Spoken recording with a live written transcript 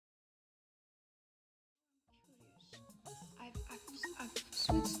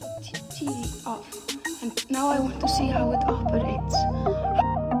switched the TV off, and now I want to see how it operates.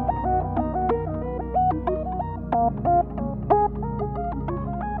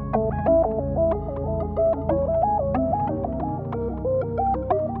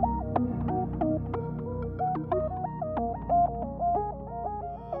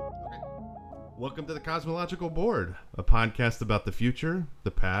 Welcome to the Cosmological Board, a podcast about the future,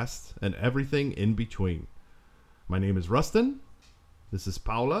 the past, and everything in between. My name is Rustin. This is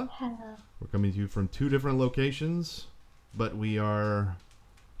Paula. Hello. We're coming to you from two different locations, but we are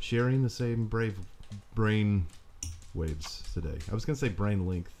sharing the same brain waves today. I was going to say brain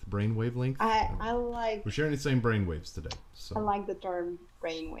wavelength. I like. We're sharing the same brain waves today. So. I like the term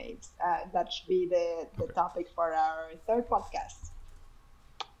brainwaves. That should be the Okay. topic for our third podcast.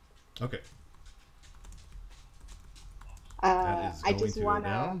 Okay. That is I going just to go wanna.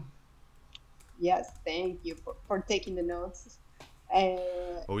 down. Yes, thank you for taking the notes.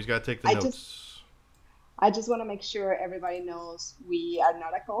 Always got to take the I notes. I just want to make sure everybody knows we are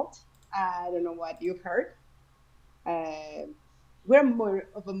not a cult. I don't know what you heard. We're more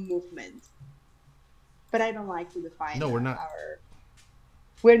of a movement, but I don't like to define. No, we're not.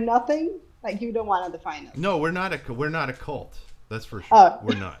 We're nothing. Like you don't want to define us. No, we're not a cult. That's for sure. Oh.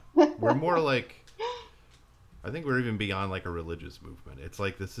 We're not. We're more like, I think we're even beyond like a religious movement. It's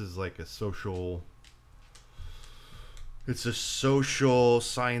like this is like a social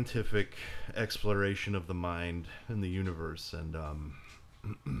scientific exploration of the mind and the universe, and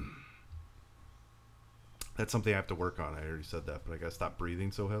that's something I have to work on. I already said that, but I gotta stop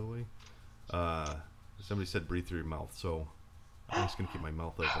breathing so heavily. Somebody said breathe through your mouth, so I'm just gonna keep my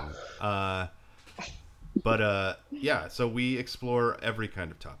mouth open. Yeah, so we explore every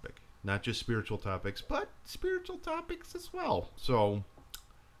kind of topic, not just spiritual topics, but spiritual topics as well. So,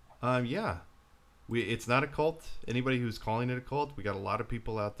 yeah, it's not a cult. Anybody who's calling it a cult, we got a lot of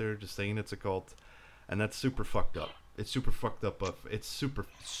people out there just saying it's a cult, and that's super fucked up. It's super fucked up. It's super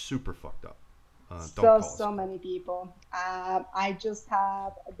fucked up. So many people. I just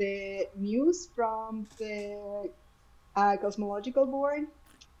have the news from the Cosmological Board.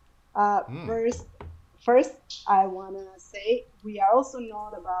 First, I want to say we are also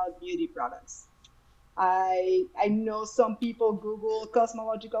not about beauty products. I know some people Google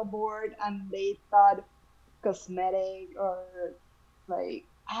Cosmological Board and they thought cosmetic or like,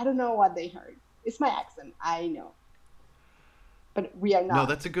 I don't know what they heard. It's my accent, I know. But we are not. No,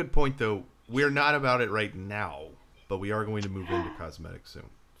 that's a good point, though. We're not about it right now, but we are going to move into cosmetics soon.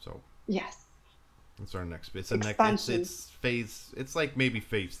 So yes. It's our next. It's phase. It's like maybe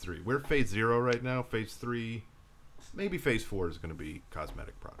phase 3. We're phase 0 right now. Phase 3, maybe phase 4 is going to be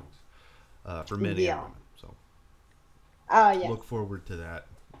cosmetic products for men and women. So, yes. Look forward to that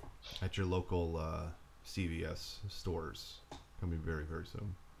at your local CVS stores coming very, very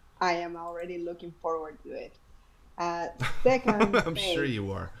soon. I am already looking forward to it. Second, I'm sure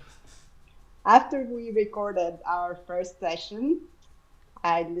you are. After we recorded our first session,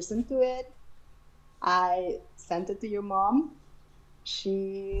 I listened to it. I sent it to your mom.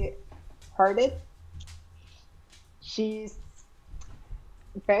 She heard it. She's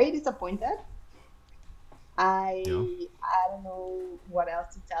very disappointed. I don't know what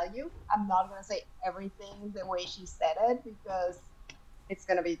else to tell you. I'm not going to say everything the way she said it because it's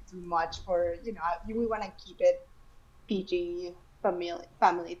going to be too much for, we want to keep it PG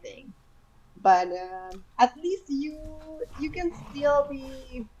family thing. But at least you can still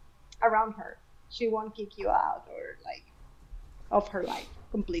be around her. She won't kick you out or like of her life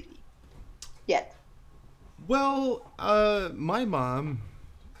completely yet. Well, my mom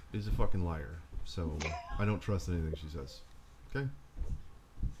is a fucking liar, so I don't trust anything she says. Okay?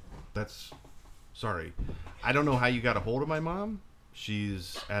 Sorry. I don't know how you got a hold of my mom.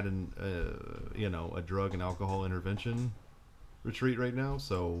 She's at a drug and alcohol intervention retreat right now,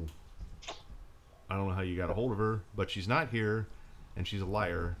 so I don't know how you got a hold of her, but she's not here, and she's a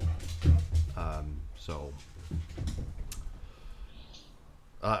liar.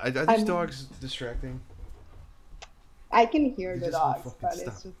 Are these dogs distracting? I can hear the dogs, but stop.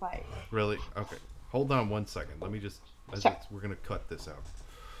 it's just like... Really? Okay. Hold on 1 second. Let me just... Sure. We're going to cut this out.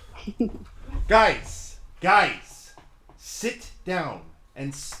 Guys! Sit down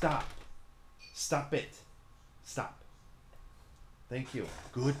and stop. Stop it. Stop. Thank you.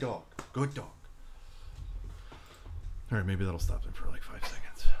 Good dog. All right, maybe that'll stop them for like 5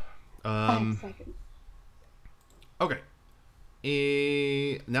 seconds. 5 seconds. Okay.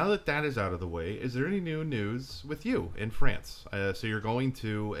 Now that is out of the way, is there any new news with you in France? So you're going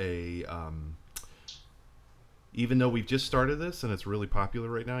to even though we've just started this and it's really popular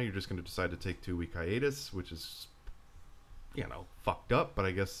right now, you're just going to decide to take 2-week hiatus, which is fucked up, but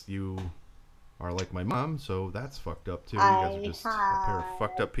I guess you are like my mom, so that's fucked up too. You guys are I just a pair of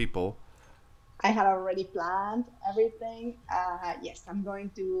fucked had up people. I had already planned everything. Yes, I'm going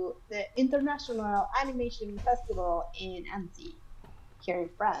to the International Animation Festival in Annecy here in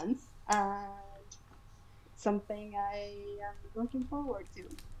France, and something I am looking forward to.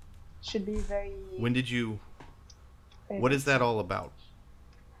 Should be When very, did you? very What is that interesting. all about?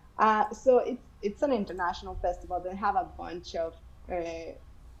 So it's an international festival. They have a bunch of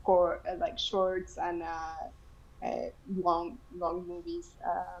like shorts and long movies,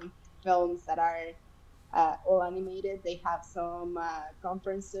 films that are all animated. They have some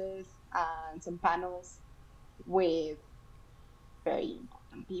conferences and some panels with very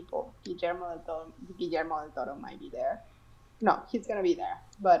important people. Guillermo del Toro might be there. No, he's gonna be there,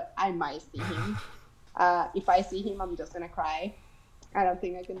 but I might see him. If I see him, I'm just gonna cry. I don't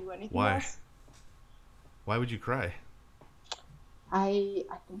think I can do anything Why? else. Why would you cry? I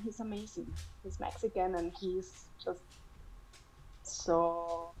think he's amazing. He's Mexican and he's just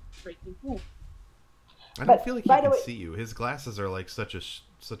so freaking cool. I don't feel But like he by the can way, see you. His glasses are like such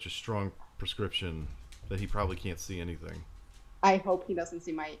a strong prescription that he probably can't see anything. I hope he doesn't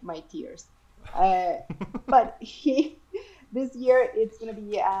see my tears. Uh, but he this year it's gonna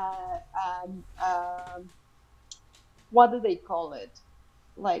be what do they call it?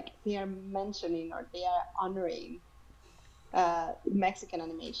 Like they are mentioning or they are honoring Mexican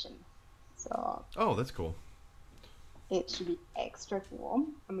animation. So Oh, that's cool. it should be extra cool.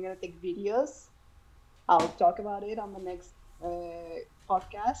 I'm gonna take videos. I'll talk about it on the next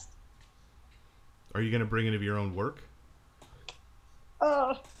podcast. Are you gonna bring any of your own work?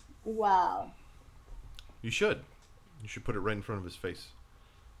 Oh, wow. You should. You should put it right in front of his face.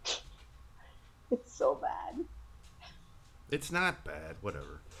 It's so bad. It's not bad.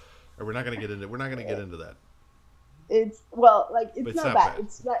 Whatever. Or we're not gonna get into. We're not gonna get Eh, into that. It's well, like But it's it's not not bad. bad.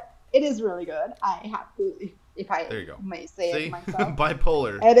 It's not. It is really good. I have to, if I There you go. may say it See, myself.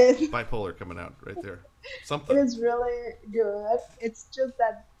 bipolar, It is. bipolar coming out right there. It Something. is really good. It's just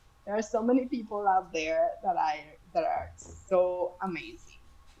that there are so many people out there that are so amazing.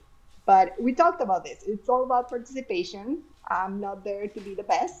 But we talked about this. It's all about participation. I'm not there to be the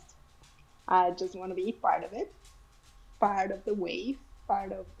best. I just want to be part of it, part of the wave,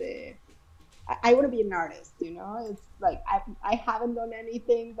 part of the. I want to be an artist. It's like I haven't done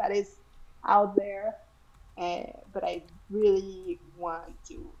anything that is out there, but I really want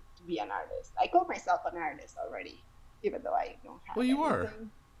to be an artist. I call myself an artist already, even though I don't have Well, you are.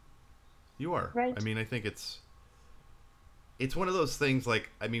 anything. You are. I Right? mean, I think it's one of those things. Like,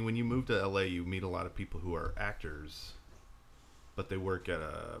 I mean, when you move to LA, you meet a lot of people who are actors, but they work at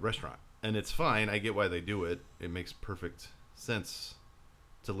a restaurant, and it's fine. I get why they do it. It makes perfect sense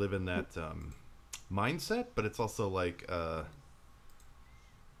to live in that mindset, but it's also like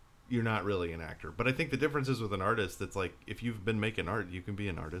you're not really an actor. But I think the difference is with an artist. It's like if you've been making art, you can be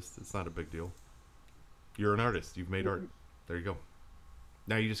an artist. It's not a big deal. You're an artist. You've made art. There you go.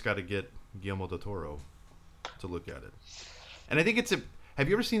 Now you just got to get Guillermo del Toro to look at it. And I think it's a. Have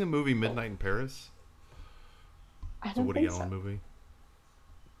you ever seen the movie Midnight in Paris? I It's a don't Woody think so. Allen movie.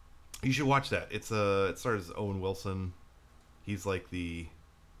 You should watch that. It stars Owen Wilson. He's like the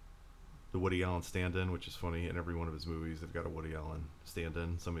Woody Allen stand-in, which is funny. In every one of his movies, they've got a Woody Allen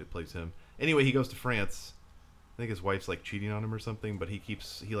stand-in, somebody that plays him. Anyway, he goes to France. I think his wife's like cheating on him or something, but he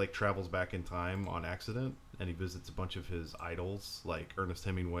like travels back in time on accident, and he visits a bunch of his idols like Ernest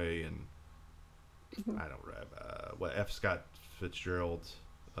Hemingway and Mhm. I don't what F. Scott Fitzgerald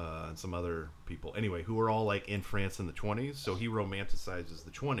and some other people. Anyway, who were all like in France in the 20s. So he romanticizes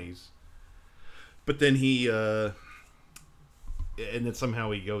the 20s, but then and then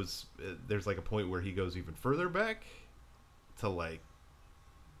somehow he goes. There's like a point where he goes even further back to like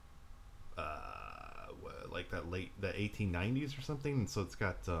the 1890s or something. And so it's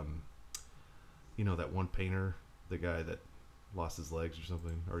got that one painter, the guy that lost his legs or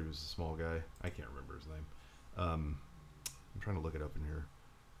something, or he was a small guy. I can't remember his name. I'm trying to look it up in here.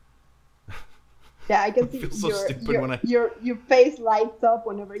 Yeah, I I can see feel so stupid when I. your face lights up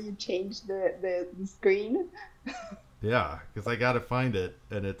whenever you change the screen. Yeah, because I gotta find it,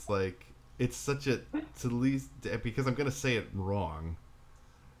 and it's like it's such a to least because I'm gonna say it wrong.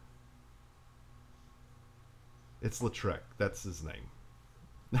 It's Lautrec. That's his name.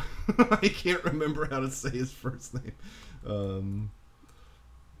 I can't remember how to say his first name. Um,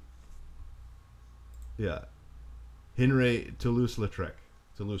 yeah, Henry Toulouse-Lautrec.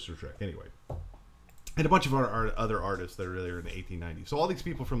 Toulouse-Lautrec. Anyway, and a bunch of our other artists that are really in the 1890s. So all these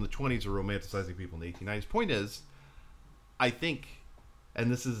people from the 20s are romanticizing people in the 1890s. Point is, I think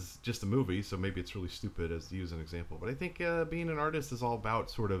and this is just a movie, so maybe it's really stupid as to use an example, but I think being an artist is all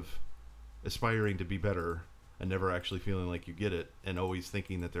about sort of aspiring to be better and never actually feeling like you get it and always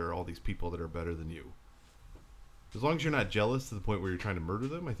thinking that there are all these people that are better than you. As long as you're not jealous to the point where you're trying to murder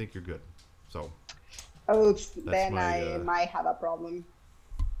them, I think you're good. So Oops, that's then my I might have a problem.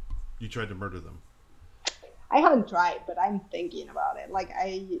 you tried to murder them. I haven't tried, but I'm thinking about it. Like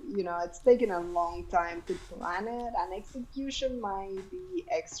it's taken a long time to plan it, and execution might be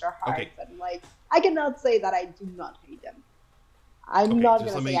extra hard. Okay. But like, I cannot say that I do not hate them. I'm Okay, not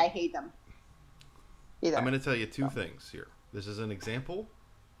just gonna let say me I hate them either. I'm going to tell you two So. things here. This is an example,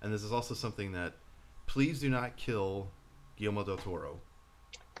 and this is also something that please do not kill Guillermo del Toro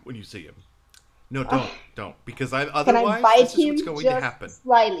when you see him. No, don't, because Can I otherwise bite this is him what's going just to happen.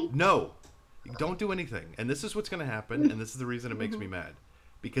 slightly? No, don't do anything, and this is what's going to happen, and this is the reason it makes me mad,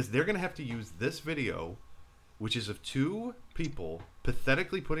 because they're going to have to use this video, which is of two people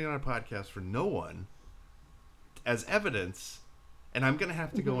pathetically putting on a podcast for no one, as evidence. And I'm going to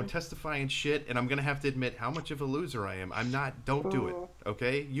have to go and testify and shit, and I'm going to have to admit how much of a loser I am. I'm not, don't do it,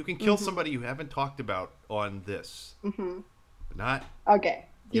 okay? You can kill somebody you haven't talked about on this. But not Okay.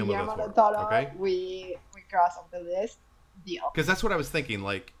 Guillermo Guillermo del del Toro, Toro, okay? we cross off the list. Deal. Because that's what I was thinking.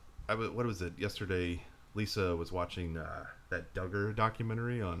 Like, what was it? Yesterday, Lisa was watching that Duggar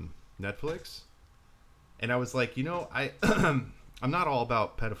documentary on Netflix. And I was like, I'm not all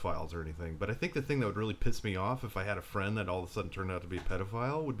about pedophiles or anything, but I think the thing that would really piss me off if I had a friend that all of a sudden turned out to be a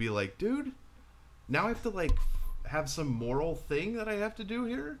pedophile would be like, dude, now I have to like have some moral thing that I have to do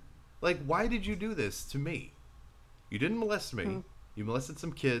here? Like, why did you do this to me? You didn't molest me. You molested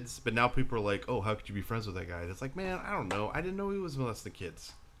some kids, but now people are like, oh, how could you be friends with that guy? And it's like, man, I don't know. I didn't know he was molesting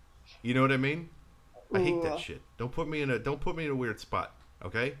kids. You know what I mean? I hate that shit. Don't put me in a weird spot,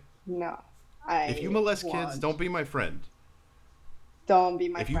 okay? No. If you molest kids, don't be my friend. Don't be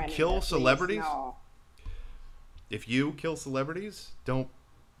my if you friend. kill either, celebrities, no. if you kill celebrities, don't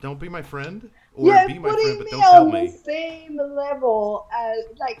be my friend, or You're be my friend, putting but me don't tell on the me. same level as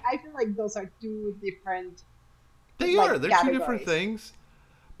I feel like those are two different. They're two different categories. things,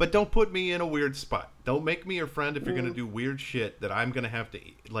 but don't put me in a weird spot. Don't make me your friend if you're gonna do weird shit that I'm gonna have to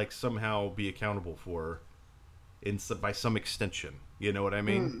like somehow be accountable for, by some extension. You know what I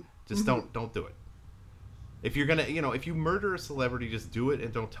mean? Just don't do it. If you're gonna, if you murder a celebrity, just do it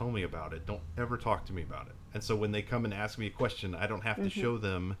and don't tell me about it. Don't ever talk to me about it. And so when they come and ask me a question, I don't have to show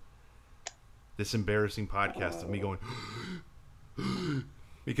them this embarrassing podcast of me going,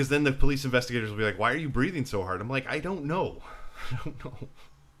 because then the police investigators will be like, "Why are you breathing so hard?" I'm like, "I don't know.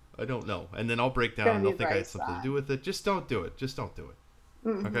 I don't know." And then I'll break down and they'll think I had something to do with it. Just don't do it. Just don't do it.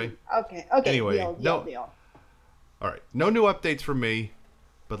 Okay. Okay. Anyway, Deal. All right. No new updates from me,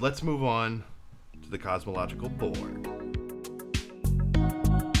 but let's move on to the cosmological board.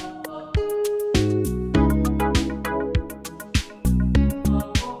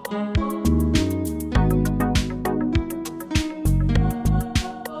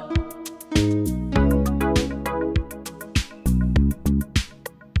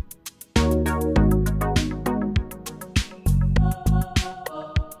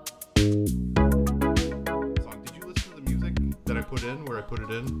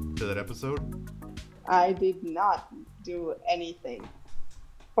 Episode? I did not do anything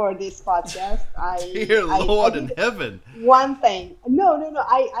for this podcast. Dear Lord in heaven. One thing. No.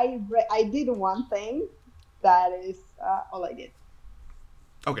 I did one thing. That is all I did.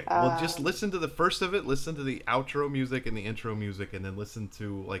 Okay, well, just listen to the first of it. Listen to the outro music and the intro music, and then listen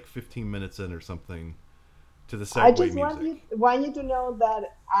to like 15 minutes in or something to the segue music. I just want you to know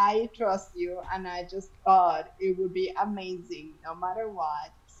that I trust you, and I just thought it would be amazing no matter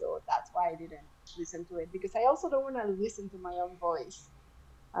what. So that's why I didn't listen to it, because I also don't want to listen to my own voice.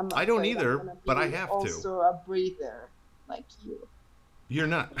 I don't either, but I have to. Also a breather like you. You're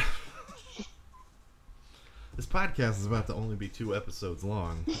not. This podcast is about to only be 2 episodes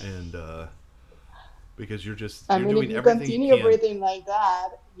long, and because you're doing if you everything continue you can. Breathing like that,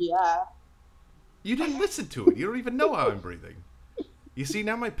 yeah. You didn't listen to it. You don't even know how I'm breathing. You see,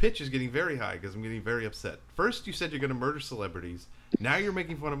 now my pitch is getting very high because I'm getting very upset. First, you said you're going to murder celebrities. Now you're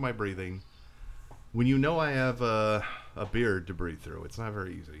making fun of my breathing. When you know I have a beard to breathe through, it's not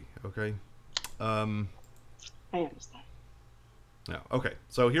very easy. Okay. I understand. No. Okay.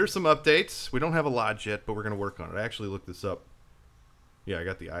 So here's some updates. We don't have a lodge yet, but we're going to work on it. I actually looked this up. Yeah, I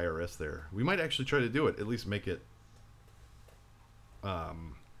got the IRS there. We might actually try to do it. At least make it.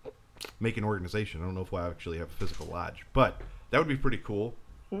 Make an organization. I don't know if we'll actually have a physical lodge, but that would be pretty cool.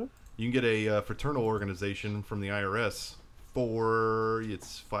 You can get a fraternal organization from the IRS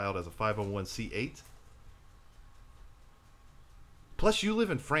it's filed as a 501c8. Plus, you live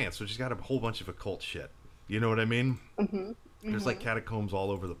in France, which has got a whole bunch of occult shit. You know what I mean? Hmm. There's like Hmm. catacombs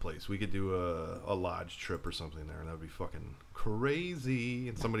all over the place. We could do a lodge trip or something there, and that would be fucking crazy.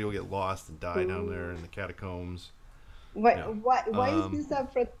 And somebody will get lost and die down there Ooh. in the catacombs. Why, Yeah. why is this a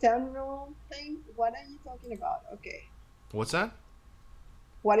fraternal thing? What are you talking about? Okay. What's that?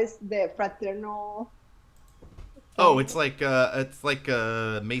 What is the fraternal Oh, thing? it's like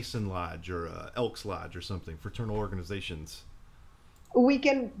a Mason Lodge or a Elks Lodge or something. Fraternal organizations. We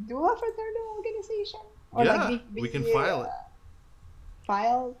can do a fraternal organization, or like Yeah, we can be file it.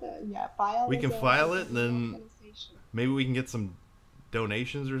 filed. Yeah, file We as can a file it, and fraternal then organization. maybe we can get some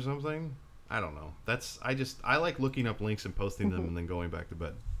donations or something. I don't know. I like looking up links and posting them Hmm. and then going back to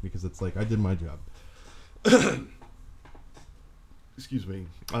bed because it's like I did my job. Excuse me.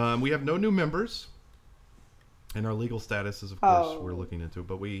 We have no new members, and our legal status is, of course, we're Oh, looking into.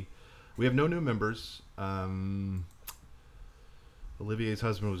 But we have no new members. Olivier's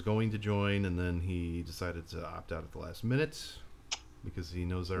husband was going to join, and then he decided to opt out at the last minute because he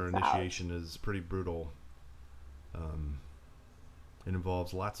knows our it's out. initiation is pretty brutal. Um, it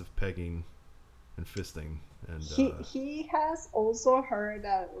involves lots of pegging and fisting, and He has also heard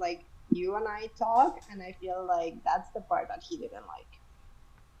that like you and I talk, and I feel like that's the part that he didn't like.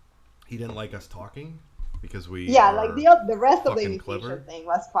 he didn't like us talking because we Yeah, like are the rest of the fucking initiation clever. thing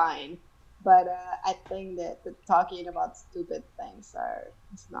was fine, but I think that the talking about stupid things are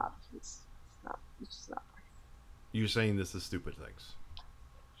it's just not. You're saying this is stupid things.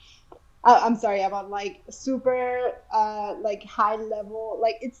 I'm sorry about like super like high level,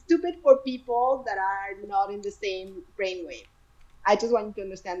 like it's stupid for people that are not in the same brainwave. I just want you to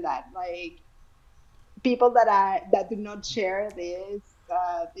understand that like people that do not share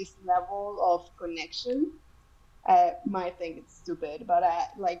this level of connection might think it's stupid, but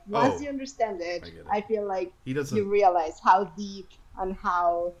like once Oh, you understand it, I get it. I feel like He you doesn't. realize how deep and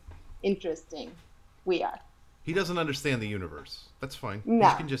how interesting we are. He doesn't understand the universe. That's fine. He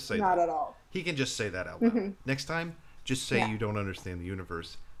No, can just say not that. at all. He can just say that out loud. Hmm. Next time, just say Yeah. you don't understand the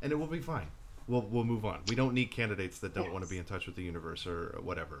universe, and it will be fine. We'll move on. We don't need candidates that don't want to be Yes. in touch with the universe or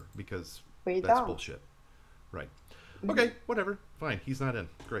whatever because We that's don't. bullshit. Right. Hmm. Okay, whatever. Fine. He's not in.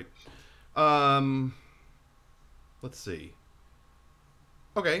 Great. Um, let's see.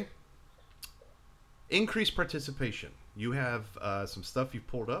 Okay. Increased participation. You have some stuff you've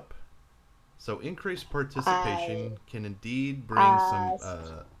pulled up. So increased I participation can indeed bring some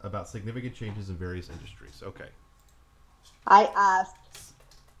asked. about significant changes in various industries. Okay. I asked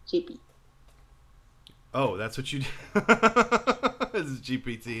GP. Oh, that's what you. This is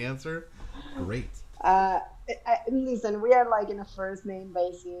GPT answer. Great. Uh, Listen, we are like in a first name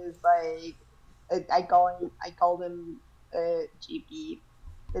basis. Like I call them GP.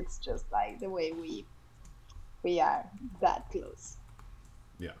 It's just like the way we are that close.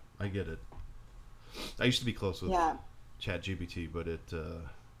 Yeah, I get it. I used to be close with Yeah, Chat GPT, but it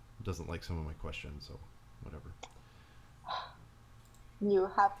doesn't like some of my questions, so whatever. you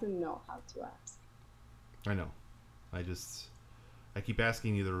have to know how to ask. I know. I just I keep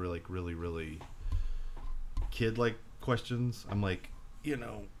asking either like really really kid like questions. I'm like, you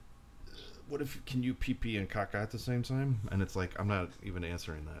know, what if can you pee pee and caca at the same time? And it's like I'm not even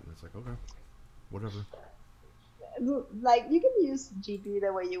answering that, and it's like okay, whatever. Like you can use GP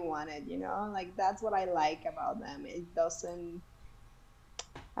the way you want it. Like that's what I like about them. It doesn't.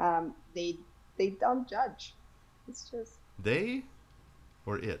 They don't judge. It's just. They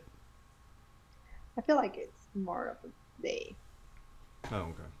or it? I feel like it's more of a they.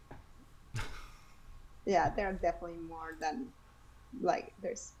 Oh okay. Yeah, there are definitely more than like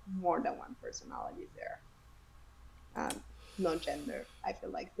there's more than one personality there. Non-gender. I feel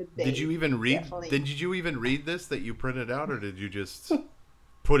like the Did you they even read? definitely. Did you even read this that you printed out, or did you just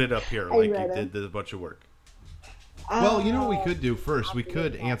put it up here I like you read it. did a bunch of work? Well, you know what we Um, could do first? We I'll look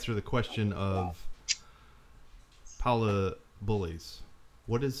could up answer the question that. of Paula bullies.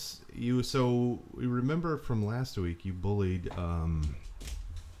 What is you? So we remember from last week you bullied.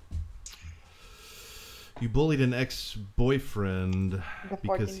 You bullied an ex-boyfriend The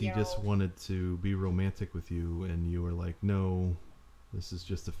because 14 he year just old. wanted to be romantic with you, and you were like, "No, this is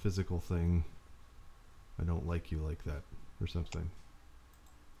just a physical thing. I don't like you like that," or something.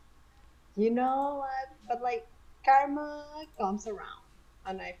 You know what? But like karma comes around,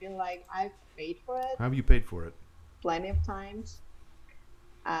 and I feel like I've paid for it How have you paid for it? plenty of times.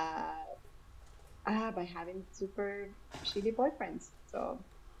 Uh, by having super shitty boyfriends. So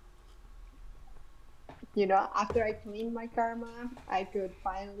after I cleaned my karma, I could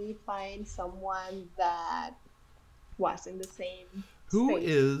finally find someone that was in the same Who space.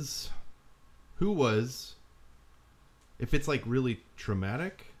 is, who was if it's like really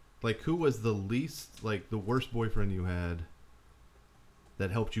traumatic, like who was the least, like the worst boyfriend you had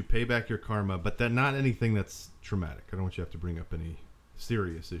that helped you pay back your karma, but then not anything that's traumatic. I don't want you to have to bring up any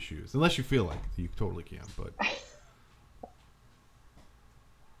serious issues, unless you feel like you totally can. But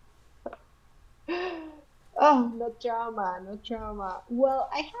Oh, no trauma, no trauma. Well,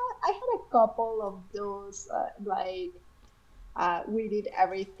 I had a couple of those we did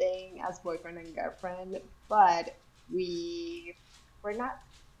everything as boyfriend and girlfriend, but we were not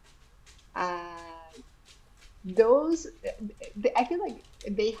uh, those. I feel like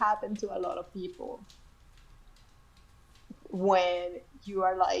they happen to a lot of people when you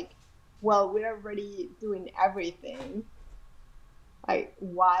are like, well, we're already doing everything. Like,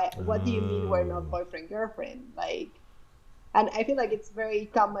 why? What do you mean we're not oh, boyfriend girlfriend? Like, and I feel like it's very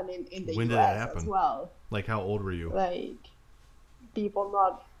common in the when did that US as happen? well. Like how old were you? Like people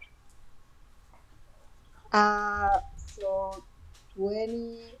not so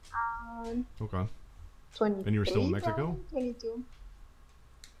 20 Okay, and you were still in 23 Mexico. probably 22.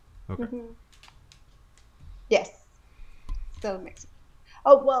 Okay, Hmm. Yes, still Mexico.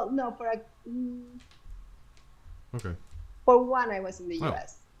 Oh well, no, okay. for one I was in the Oh,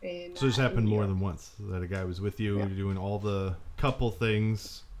 US so this in happened New more York. than once. That a guy was with you. Yeah. You're doing all the couple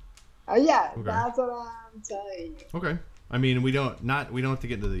things. Yeah, Okay, that's what I'm telling you. okay. I mean, we don't have to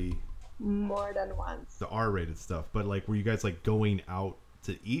get into More than once. the R-rated stuff, but like, were you guys like going out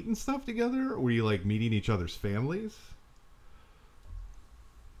to eat and stuff together? Or were you like meeting each other's families?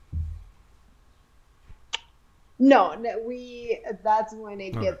 No, no, we that's when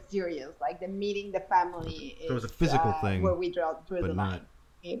it Okay, gets serious. Like the meeting the family so it was is a physical thing, where we drew but the not line.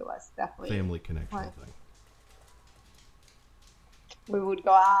 It was definitely family connection like thing. we would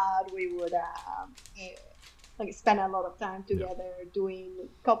go out, we would like spend a lot of time Yeah, together doing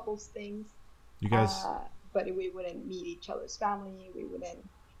couples things. you guys. Uh, but we wouldn't meet each other's family. We wouldn't.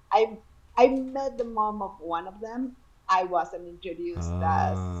 I I met the mom of one of them. I wasn't introduced Well,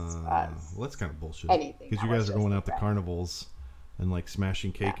 that's as kind of bullshit. anything. Because I you was guys are just going a out to friend. carnivals and like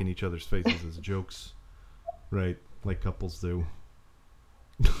smashing Yeah. cake in each other's faces as jokes, right? Like couples do,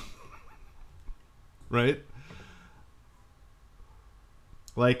 right?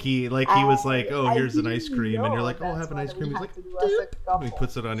 Like he was like, oh, I here's an ice didn't cream, and you're know like, oh, that's have an what ice we cream. He's had like, to do as a dude, and he couple.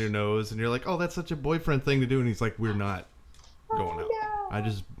 puts it on your nose, and you're like, oh, that's such a boyfriend thing to do, and he's like, we're not going Oh out. no.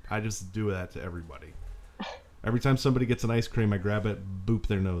 I just do that to everybody. Every time somebody gets an ice cream, I grab it, boop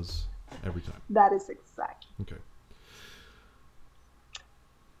their nose. Every time. That is exactly. Okay.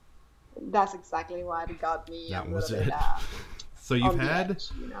 That's exactly what got me a That was little bit it. So you've on the had edge,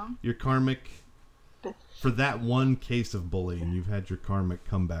 you know? your karmic for that one case of bullying. You've had your karmic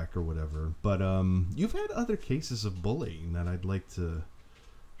comeback or whatever, but you've had other cases of bullying that I'd like to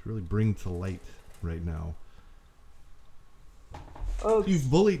really bring to light right now. You've Oops.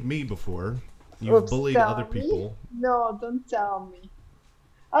 bullied me before. You've Oops, bullied other tell me? people. No, don't tell me.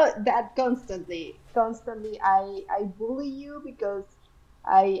 Oh, that constantly. Constantly I bully you because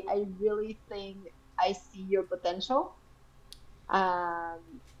I really think I see your potential.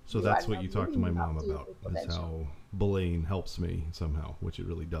 So You are that's what you not talk to living my up mom to your about, full is potential. how bullying helps me somehow, which it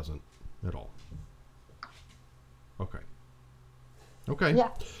really doesn't at all. Okay. Okay.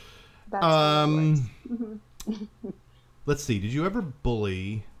 Yes, that's how it works. Um, let's see. Did you ever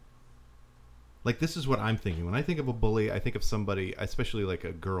bully? Like, this is what I'm thinking. When I think of a bully, I think of somebody, especially like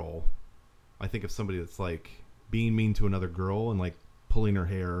a girl. I think of somebody that's like being mean to another girl and like pulling her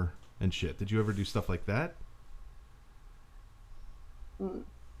hair and shit. Did you ever do stuff like that? Mm.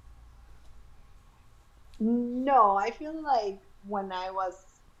 No, I feel like when I was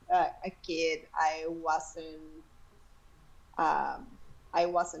a kid, um, I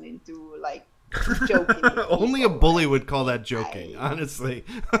wasn't into like joking with Only a people or bully would call anything. that joking, honestly.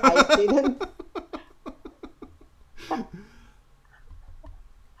 I didn't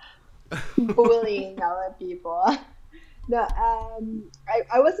bullying other people. No,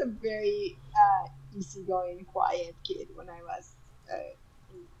 I was a very easygoing, quiet kid when I was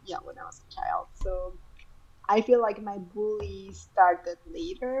yeah, when I was a child. So I feel like my bully started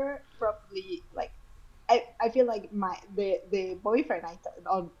later, probably like I feel like the boyfriend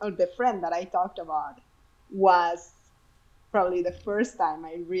or the friend that I talked about was probably the first time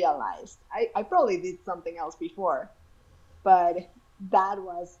I realized I probably did something else before, but that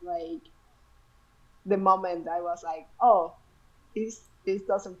was like the moment I was like, oh, this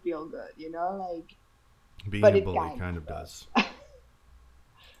doesn't feel good, you know, like, Being but a it bully kind kind of of does. does.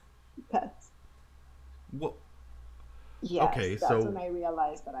 That's Well, yes, okay, that's when so I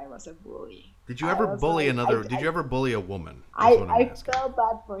realized that I was a bully. did you I ever was bully like, another? Did you ever bully a woman? Is I what I'm I asking, felt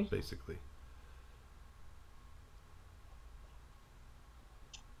bad for him. basically.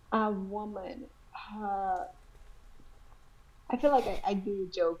 A woman. Uh, I feel like I do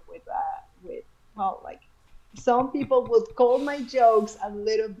joke with well, like some people would call my jokes a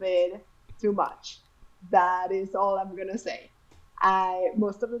little bit too much. That is all I'm gonna say. I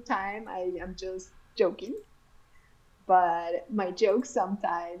most of the time I am just joking, but my jokes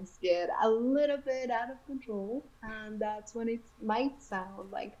sometimes get a little bit out of control, and that's when it might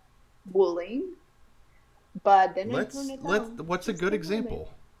sound like bullying. But then I turn it Let's. down What's a just good a little bit,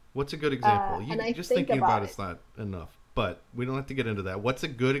 example? What's a good example? and You I just think thinking about about it. it's not enough, but we don't have to get into that. What's a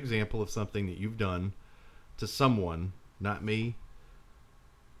good example of something that you've done to someone, not me,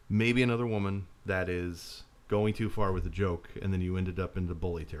 maybe another woman that is going too far with a joke, and then you ended up into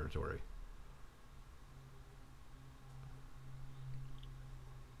bully territory?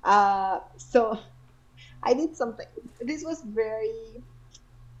 So I did something. This was very.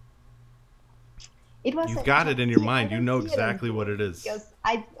 It You've wasn't. got it in your See, I mind. You don't know see it as exactly what it bullying is. because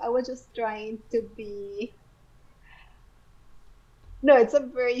I was just trying to be. No, it's a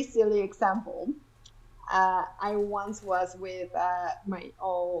very silly example. I once was with my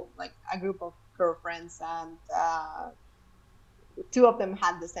all like a group of girlfriends, and two of them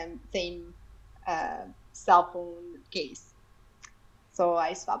had the same cell phone case. So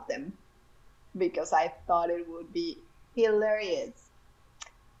I swapped them because I thought it would be hilarious.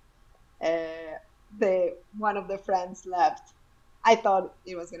 The one of the friends left. I thought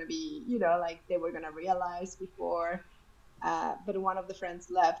it was gonna be, like they were gonna realize before. But one of the friends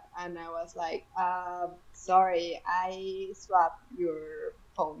left, and I was like, "Sorry, I swapped your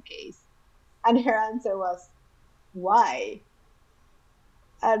phone case." And her answer was, "Why?"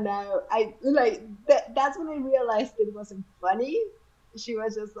 And I like that. That's when I realized it wasn't funny. She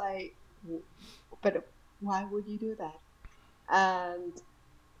was just like, "But why would you do that?" And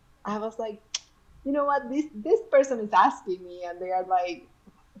I was like, you know what, this person is asking me, and they are like,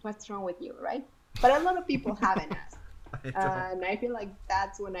 what's wrong with you, right? But a lot of people haven't asked, I don't. and I feel like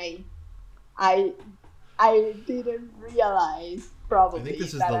that's when I I didn't realize I think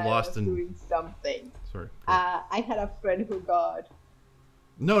this probably is that the I lost was and. doing something. Sorry. Go ahead. I had a friend who got.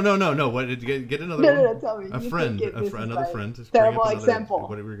 No, no, no, no. What? Get another No, no, one. no, tell me, A you think friend, this is another like friend. Just bring up terrible another. example.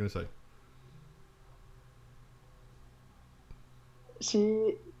 What were you gonna say?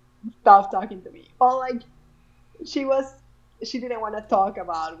 She stopped talking to me, well, like she was she didn't want to talk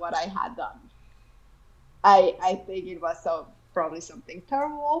about what I had done. I think it was probably something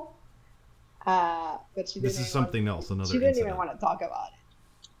terrible, but This is something else. she Another didn't even incident. want to talk about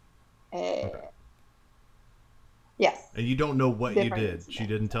it. Okay. Yes, And you don't know what you different did. She incident.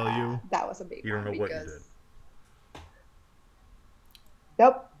 didn't tell you. That was a big You don't one know what you because did.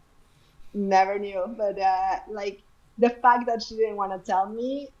 nope, never knew. But like the fact that she didn't want to tell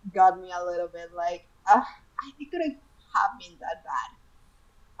me got me a little bit like, it couldn't have been that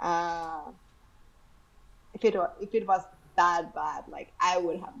bad. If it was that bad, like I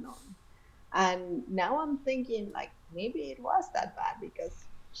would have known. And now I'm thinking like maybe it was that bad because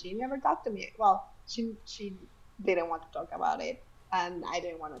she never talked to me. Well, she didn't want to talk about it, and I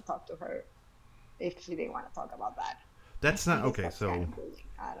didn't want to talk to her if she didn't want to talk about that. That's I not guess okay. that's kind So of bullying.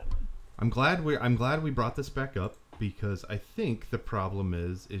 I don't know. I'm glad we brought this back up because I think the problem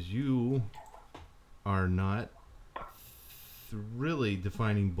is you are not really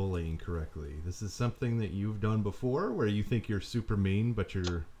defining bullying correctly. This is something that you've done before where you think you're super mean but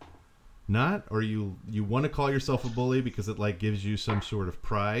you're not, or you want to call yourself a bully because it like gives you some sort of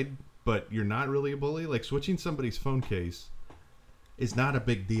pride, but you're not really a bully. Like switching somebody's phone case is not a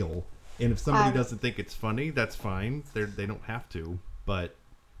big deal. And if somebody Um, doesn't think it's funny, that's fine. They don't have to, but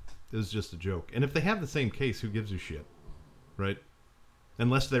it was just a joke. And if they have the same case, who gives a shit, right?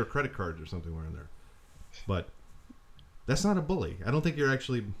 Unless their credit cards or something were in there. But that's not a bully. I don't think you're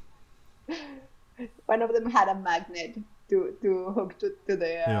actually. one of them had a magnet to hook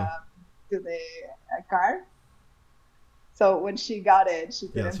Yeah, to the car. So when she got it, she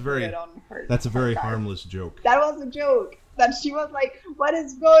yeah. It's couldn't a put it very. on That's a her very car. harmless joke. That was a joke. That she was like, "What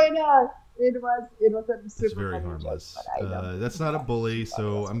is going on?" It was a It's super very funny joke, but harmless. I don't think That's not a she bully, thought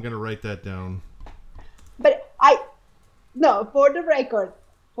it so was I'm funny. gonna write that down. But no, for the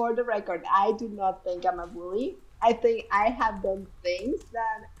record, I do not think I'm a bully. I think I have done things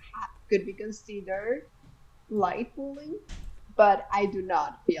that could be considered light bullying, but I do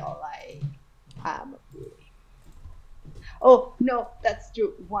not feel like I'm a bully. Oh no, that's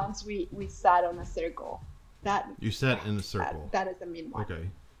true. Once we sat on a circle. That You sat in a that circle. that is a mean one. Okay.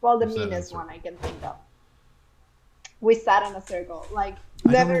 Well, the You sat in a meanest one circle. I can think of. We sat in a circle. Like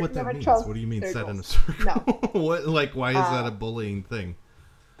I don't know never what that never means. trust What do you mean sat in a circles. circle? No. What? Like, why is that Uh a bullying thing?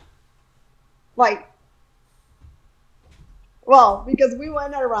 like Well, because we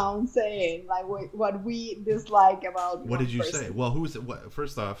went around saying like what we dislike about What one did you say? person. Well, who's what?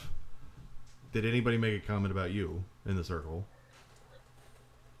 First off, did anybody make a comment about you in the circle?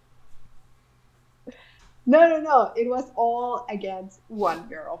 No, no, no. It was all against one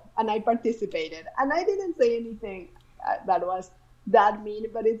girl, and I participated. And I didn't say anything that was that mean,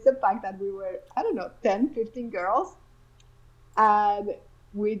 but it's the fact that we were, I don't know, 10, 15 girls, and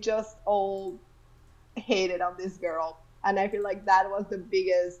we just all hated on this girl. And I feel like that was the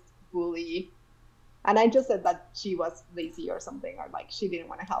biggest bully. And I just said that she was lazy or something, or like she didn't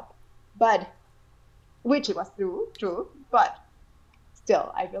want to help. But, which it was true, but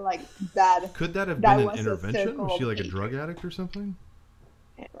still, I feel like Could that have been that an was a intervention? Was circle she of like a drug hatred. addict or something?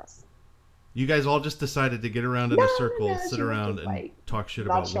 It was. You guys all just decided to get around in No, a no, circle, no. sit She was around, just and like talk shit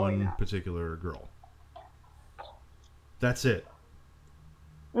not about showing one up. particular girl. That's it.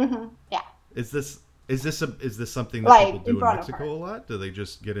 Yeah, Is this something that people like in do in front of her. Mexico a lot? Do they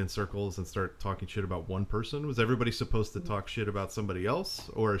just get in circles and start talking shit about one person? Was everybody supposed to talk shit about somebody else,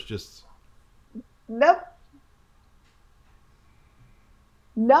 or it's just Nope.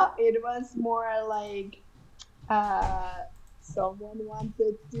 No, it was more like uh, someone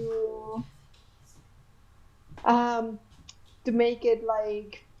wanted um, to make it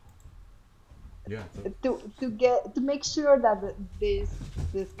like yeah? to make sure that this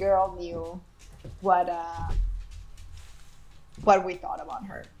girl knew what uh what we thought about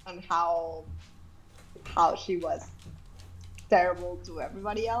her and how she was terrible to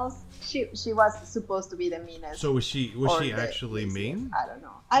everybody else. She was supposed to be the meanest So was or she the actually laziest. mean? I don't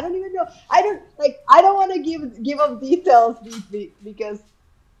know. I don't even know. I don't want to give up details because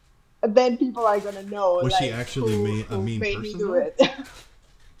then people are gonna know Was she like actually a who mean made me person do though? it.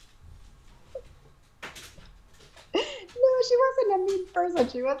 No, she wasn't a mean person.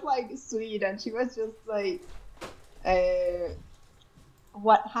 She was like sweet, and she was just like, uh,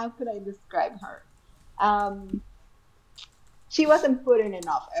 what? How could I describe her? Um, she wasn't putting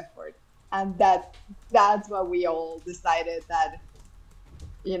enough effort, and that's what we all decided that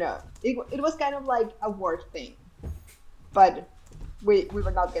it was kind of like a work thing, but we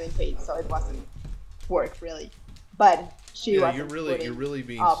were not getting paid, so it wasn't work really. But she Yeah, you're wasn't really putting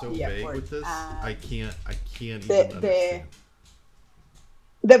being up so the vague effort, with this. I and can't the even the understand.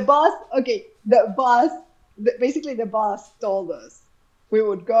 the boss. Okay, basically the boss told us we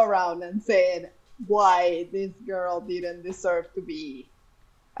would go around and said why this girl didn't deserve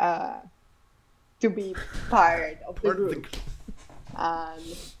uh to be part of the Part of the. group, and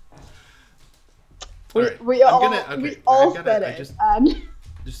All we right, we I'm gonna. all Okay, we I all gotta. said I it, and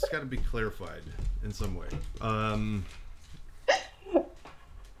just got to be clarified in some way.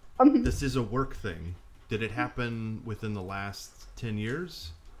 This is a work thing. Did it happen within the last 10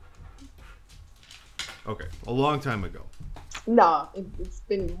 years? Okay, a long time ago. no, it's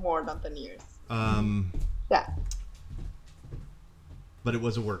been more than 10 years. Um, Yeah. but it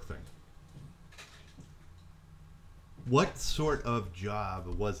was a work thing. What sort of job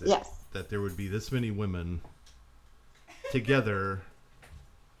was it Yes. that there would be this many women together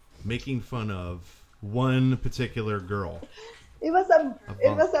making fun of one particular girl? It was a A it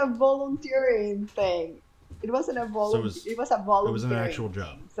vol- was a volunteering thing. It wasn't a so it was a it was an volunteering actual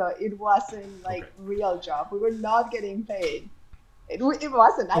job. thing. So it wasn't Okay. like real job. We were not getting paid. It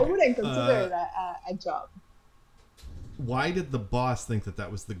wasn't. I Okay. wouldn't consider it a job. Why did the boss think that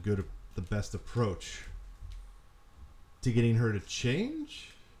that was the best approach to getting her to change?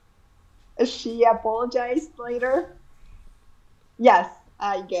 She apologized later. Yes,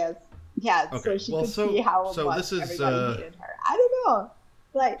 I guess. Yeah, so Okay. she Well, could see how so much this is everybody hated her. I don't know.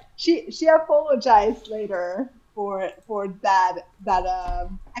 Like she apologized later for that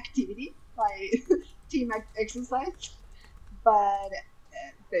activity, like exercise, but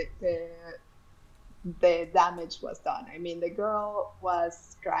the damage was done. I mean, the girl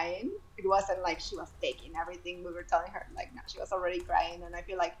was crying. It wasn't like she was taking everything we were telling her. Like, no, she was already crying, and I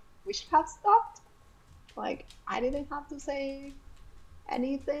feel like we should have stopped. Like, I didn't have to say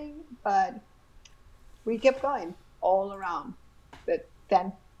anything, but we kept going all around the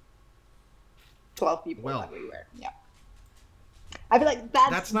 10, 12 people well, that we were. Yeah. I feel like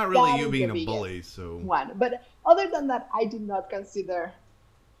that's not really that you is being the a biggest bully. So one. But other than that, I do not consider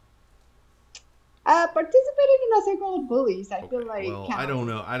participating in a circle of bullies. I feel okay. like Well, I counts don't as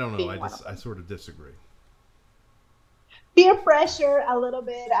know. I don't know. being one of I them. sort of disagree. Peer pressure a little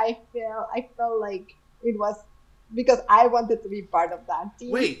bit. I felt like it was because I wanted to be part of that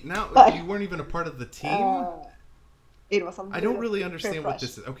team. Wait, now But you weren't even a part of the team? uh, it was a I little don't really peer understand what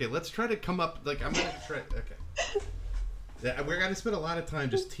this pressure. is. Okay, let's try to come up. Like, I'm gonna try. Okay, yeah, we're gonna spend a lot of time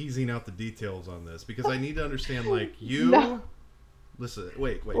just teasing out the details on this because I need to understand. Like, No. Listen,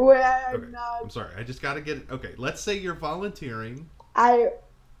 wait. We're Okay, not. I'm sorry. I just got to get it. Okay, let's say you're volunteering I.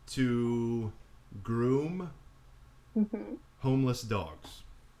 to groom Mhm. homeless dogs.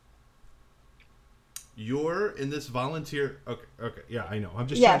 You're in this volunteer. Okay, yeah, I know. I'm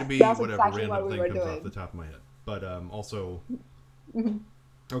just trying to Yes, be that's whatever exactly random what we thing were comes off the doing. top of my head. But also, Mhm.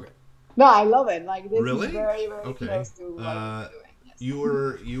 okay, No, I love it. Like this is really? very, very Okay. close to what we were doing. Yes.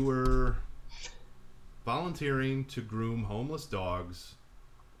 You were volunteering to groom homeless dogs.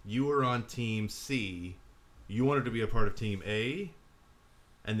 You were on team C. You wanted to be a part of team A,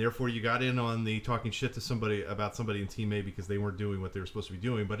 and therefore you got in on the talking shit to somebody about somebody in team A because they weren't doing what they were supposed to be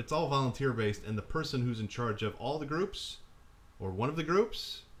doing. But it's all volunteer based, and the person who's in charge of all the groups or one of the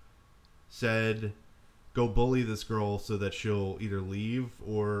groups said, go bully this girl so that she'll either leave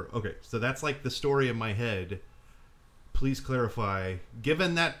or okay. So that's like the story in my head. Please clarify.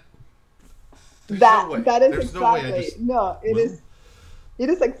 Given that there's no way. That is There's no way I exactly just no. It well, is. It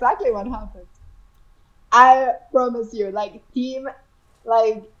is exactly what happened. I promise you. Like team,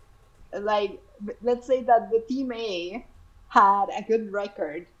 like like let's say that the team A had a good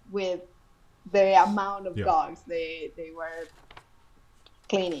record with the amount of yeah. dogs they were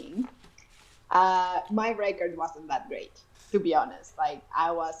cleaning. My record wasn't that great, to be honest. Like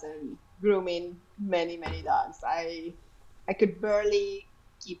I wasn't grooming many dogs. I could barely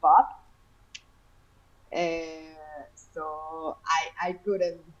keep up. So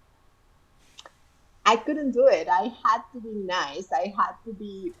I couldn't do it. I had to be nice. I had to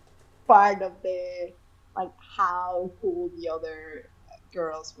be part of the like how cool the other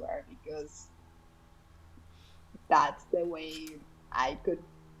girls were because that's the way I could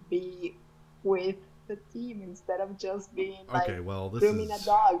be with the team instead of just being Okay, like well, grooming a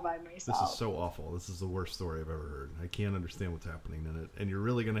dog by this is myself. so awful. This is the worst story I've ever heard. I can't understand what's happening in it, and you're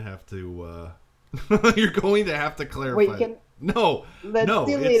really gonna have to. You're going to have to We clarify. can No, let's no,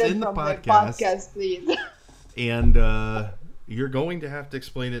 delete it's it in the from the podcast, podcast, please. and you're going to have to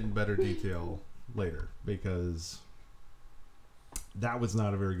explain it in better detail later because that was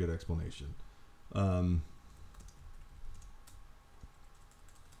not a very good explanation. Um,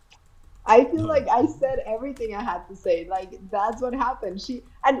 I feel no, like I said everything I had to say. Like that's what happened. She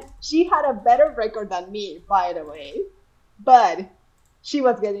had a better record than me, by the way, but she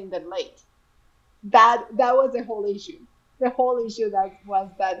was getting there late. That was the whole issue. The whole issue that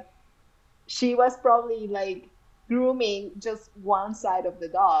was that she was probably like grooming just one side of the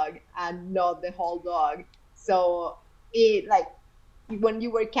dog and not the whole dog. So it like when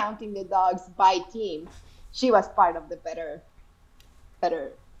you were counting the dogs by team, she was part of the better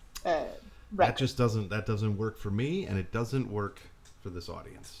uh, record. that doesn't work for me, and it doesn't work for this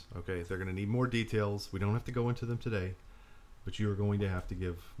audience. Okay, they're going to need more details. We don't have to go into them today, but you are going to have to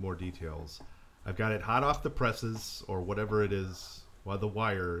give more details. I've got it hot off the presses or whatever it is. While the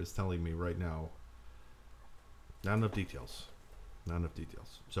wire is telling me right now, not enough details. Not enough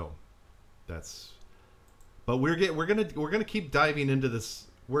details. So that's. But we're gonna keep diving into this.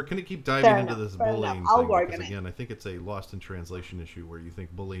 We're gonna keep diving Fair into enough. this Fair enough. bullying I'll thing work because on it. again, I think it's a lost in translation issue where you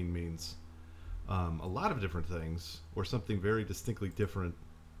think bullying means a lot of different things or something very distinctly different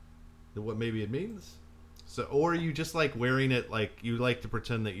than what maybe it means. So, or you just like wearing it like you like to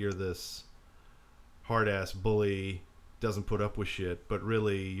pretend that you're this hard ass bully, doesn't put up with shit, but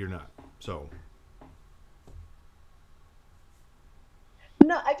really you're not. So,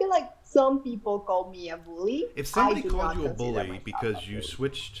 No, I feel like some people call me a bully. if I somebody do called not you a consider bully myself a because you bully.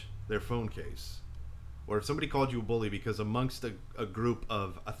 switched their phone case, or if somebody called you a bully because amongst a group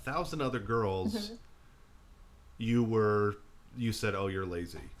of 1,000 other girls, Mhm. you were you said, "Oh, you're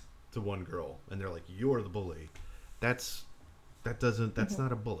lazy," to one girl, and they're like, "You're the bully." That's that's Mhm.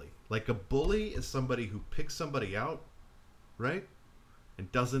 not a bully. Like a bully is somebody who picks somebody out, right,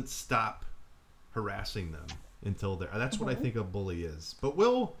 and doesn't stop harassing them until they're. That's what I Mhm. think a bully is. But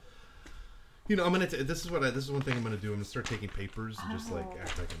I'm gonna. This is one thing I'm gonna do. I'm gonna start taking papers and just like Oh,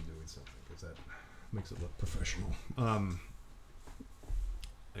 act like I'm doing something because that makes it look professional.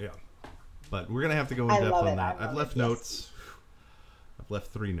 Yeah, but we're gonna have to go in I depth love on it. that. I I've love it. left Yes, notes. please. I've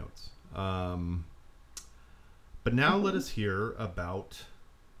left 3 notes. But now let Mhm. us hear about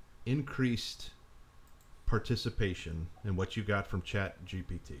increased participation and what you got from Chat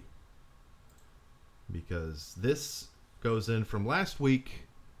GPT, because this goes in from last week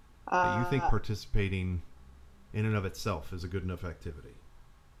that you think Uh, participating in and of itself is a good enough activity.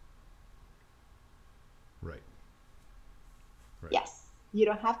 Right. Right. yes, you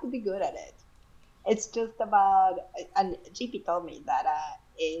don't have to be good at it. It's just about, and GP told me that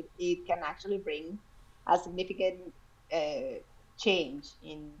it can actually bring a significant change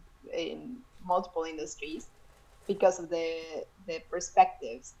in multiple industries because of the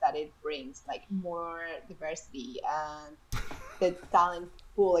perspectives that it brings, like more diversity and the talent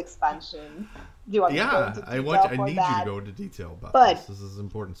pool expansion. Do you want me to go Yeah, into detail I for need you to that? go into detail about this. But This is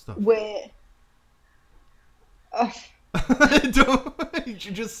important stuff. with uh, Don't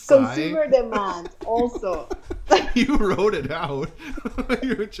you just sigh? consumer demand also. You wrote it out.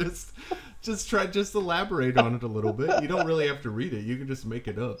 You just try just elaborate on it a little bit. You don't really have to read it. You can just make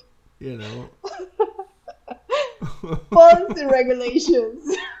it up. You know. Policy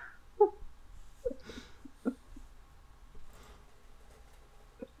regulations.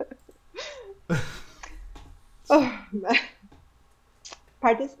 Oh, man.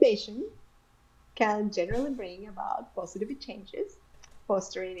 Participation can generally bring about positive changes,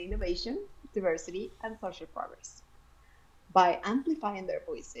 fostering innovation, diversity, and social progress. By amplifying their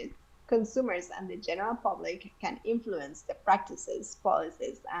voices, consumers and the general public can influence the practices,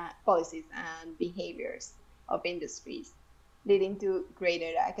 policies, and behaviors of industries, leading to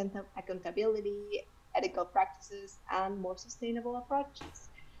greater accountability, ethical practices, and more sustainable approaches.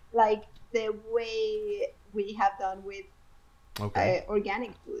 Like the way we have done with Okay.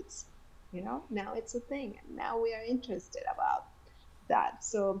 organic foods. Now it's a thing, and now we are interested about that.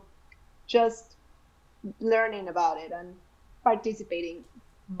 So just learning about it and participating,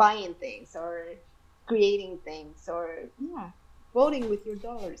 buying things or creating things, or yeah, voting with your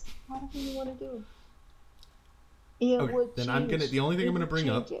dollars, whatever you want to do. It Okay. would Then I'm gonna. change. The only thing It I'm gonna would bring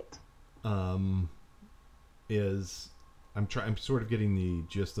change up it. um, is I'm sort of getting the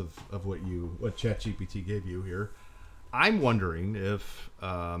gist of what ChatGPT gave you here. I'm wondering if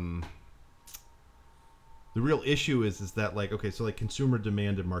the real issue is that, like, okay, so like consumer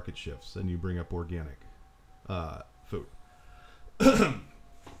demand and market shifts, and you bring up organic food.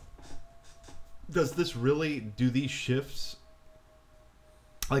 Does this really do these shifts?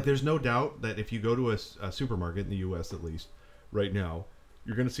 Like, there's no doubt that if you go to a supermarket in the U.S. at least right now,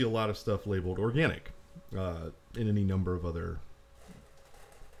 you're going to see a lot of stuff labeled organic, in any number of other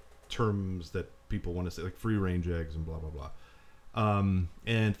terms that people want to say, like free range eggs and blah blah blah.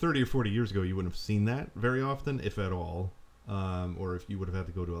 And 30 or 40 years ago, you wouldn't have seen that very often, if at all, or if you would have had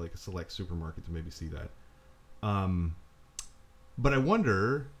to go to like a select supermarket to maybe see that. Um, but I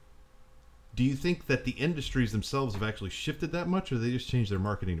wonder, do you think that the industries themselves have actually shifted that much, or they just changed their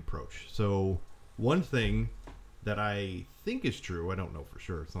marketing approach? So one thing that I think is true, I don't know for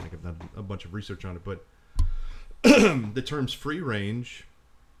sure, it's not like I've done a bunch of research on it, but the terms free range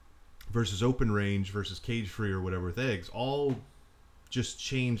versus open range versus cage free or whatever with eggs all just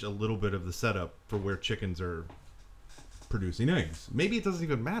change a little bit of the setup for where chickens are producing eggs. Maybe it doesn't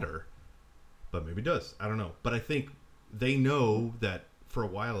even matter, but maybe it does. I don't know. But I think they know that for a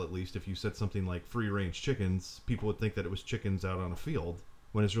while at least, if you said something like free range chickens, people would think that it was chickens out on a field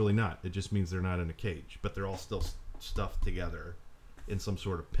when it's really not. It just means they're not in a cage, but they're all still stuffed together in some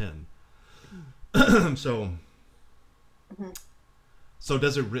sort of pen. so Mhm. So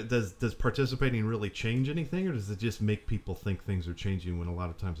does participating really change anything, or does it just make people think things are changing when a lot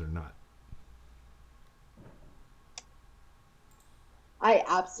of times they're not? I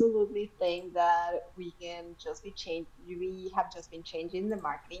absolutely think that we have just been changing the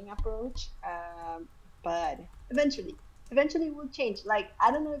marketing approach, but eventually it will change. Like,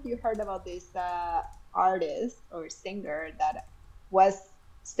 I don't know if you heard about this artist or singer that was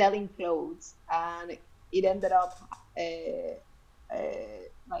selling clothes, and it ended up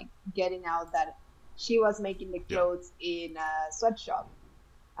like getting out that she was making the Yeah. clothes in a sweatshop,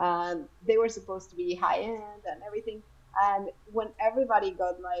 and they were supposed to be high end and everything. And when everybody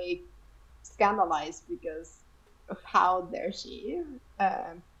got like scandalized because of how dare she,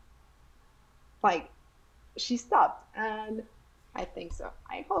 um, like she stopped. And I think so.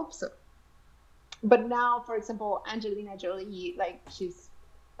 I hope so. But now, for example, Angelina Jolie, like she's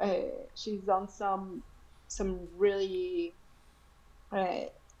done some uh,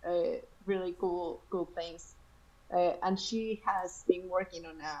 really cool things, and she has been working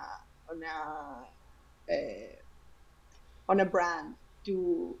on uh, on a brand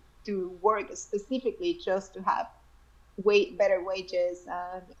to work specifically just to have better wages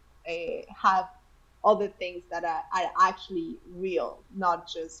and have all the things that are actually real, not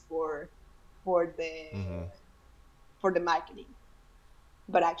just for the Mm-hmm. for the marketing,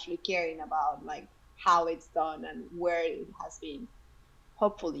 but actually caring about like how it's done and where it has been.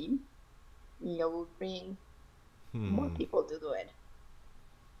 Hopefully, will bring more Hmm. people to do it.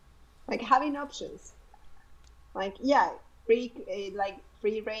 Like having options. Like, yeah, free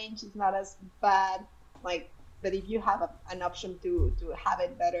range is not as bad. Like, but if you have an option to have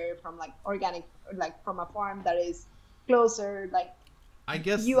it better from like organic, like from a farm that is closer, like I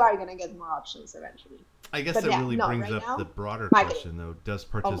guess you are gonna get more options eventually. I guess But that yeah, really no, brings right up now, the broader marketing. question, though. Does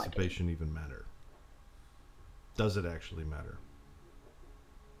Marketing. participation even matter? Does it actually matter?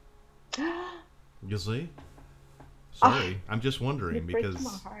 You see? Sorry, I'm just You're wondering breaking my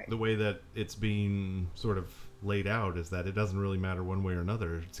because heart. the way that it's being sort of laid out is that it doesn't really matter one way or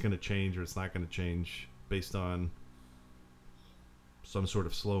another. It's going to change or it's not going to change based on some sort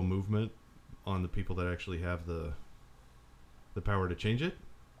of slow movement on the people that actually have the power to change it.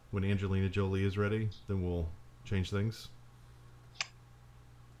 When Angelina Jolie is ready, then we'll change things.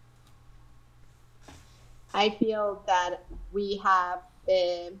 I feel that we have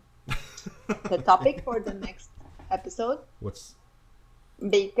the topic for the next episode What's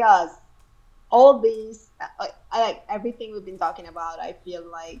because all these, I like everything we've been talking about. I feel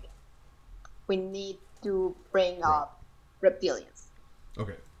like we need to bring right? up reptilians.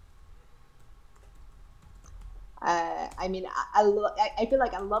 Okay. I mean, I feel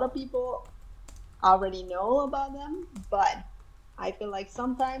like a lot of people already know about them, but I feel like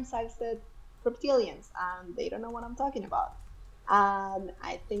sometimes I've said reptilians and they don't know what I'm talking about. And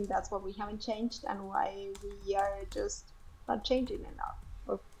I think that's what we haven't changed and why we are just not changing enough.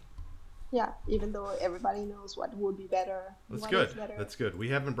 Or, yeah, even though everybody knows what would be better, That's what is good. better, That's good. We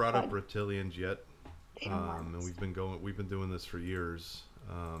haven't brought up but reptilians yet, they don't want and us. we've been doing this for years.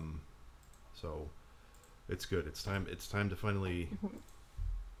 So it's good. It's time. It's time to finally Mhm.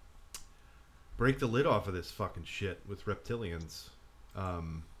 break the lid off of this fucking shit with reptilians.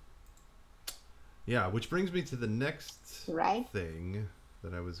 Um, yeah, which brings me to the next Right? thing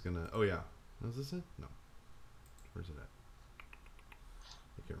that I was gonna. Oh yeah, was this it? No. Where's it at?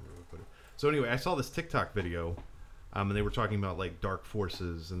 I can't remember where I put it. So anyway, I saw this TikTok video, and they were talking about like dark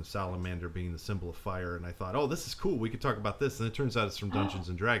forces and salamander being the symbol of fire, and I thought, oh, this is cool. We could talk about this, and it turns out it's from Dungeons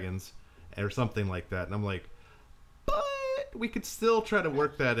and Dragons, or something like that. And I'm like, but we could still try to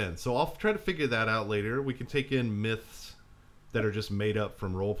work that in. So I'll try to figure that out later. We can take in myths that are just made up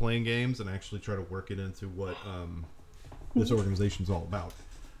from role playing games and actually try to work it into what this organization's all about.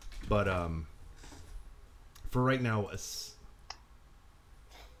 But for right now,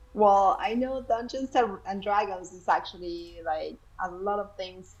 Well, I know Dungeons and Dragons is actually like a lot of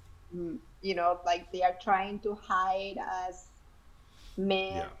things, like they are trying to hide as yeah.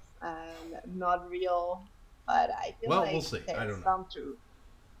 myths and not real, but I feel Well, we'll like see. I there's don't know. some truth.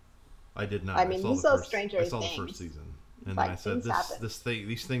 I did not. I mean, you saw Stranger I saw the first Things, season, and then I like said things happen.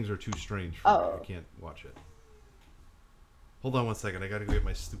 these things are too strange for me. I Oh, can't watch it. Hold on one second. I gotta go get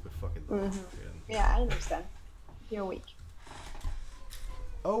my stupid fucking dog hmm, again. yeah, I understand. You're weak.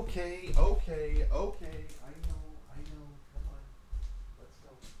 Okay. I know. Come on, let's go.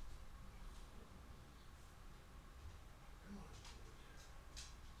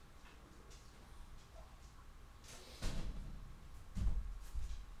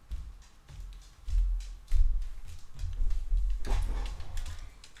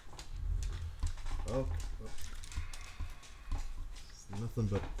 Okay. It's nothing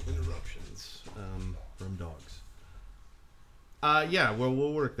but interruptions from dogs. Yeah. Well,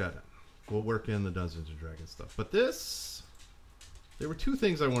 we'll work that in. We'll work in the Dungeons and Dragons stuff. But there were two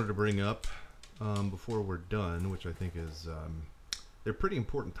things I wanted to bring up before we're done, which I think is they're pretty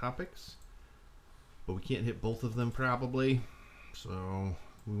important topics, but we can't hit both of them probably. So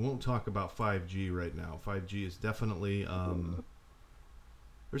we won't talk about 5G right now. 5G is definitely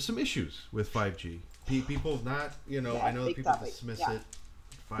there's some issues with 5G. People not, I Yeah, know that big people topic. dismiss Yeah. it.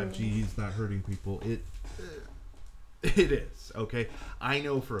 Hmm. 5G is not hurting people. It is, okay? I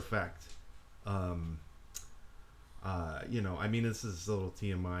know for a fact. I mean, this is a little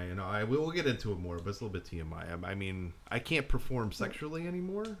TMI, and we'll get into it more, but it's a little bit TMI. I mean, I can't perform sexually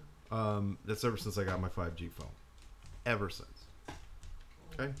anymore. That's ever since I got my 5G phone. Ever since.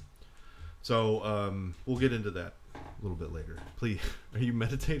 Okay? So, we'll get into that a little bit later. Please, are you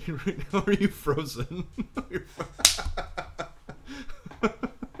meditating right now? Or are you frozen?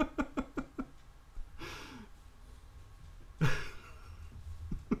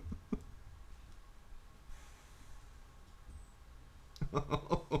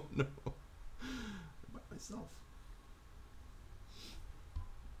 Oh, no. By myself.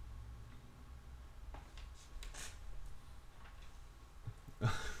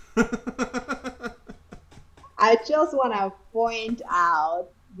 I just want to point out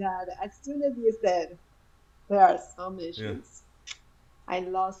that as soon as you said there are some Yeah. issues, I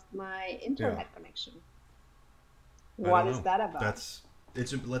lost my Yeah. internet connection. I What don't is know. that about?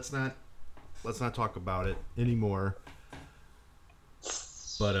 Let's not talk about it anymore.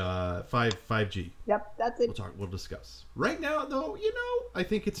 But 5G. Yep, that's it. We'll discuss. Right now, though, I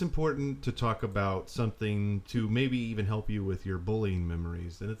think it's important to talk about something to maybe even help you with your bullying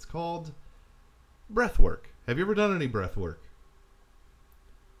memories, and it's called breath work. Have you ever done any breath work?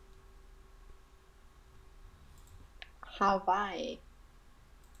 Have I?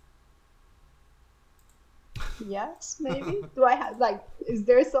 Yes, maybe. Do I have is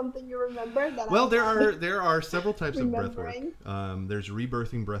there something you remember that Well, I'm there are several types of breath work. remembering? There's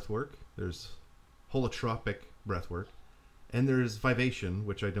rebirthing breath work. There's holotropic breath work, and there's vivation,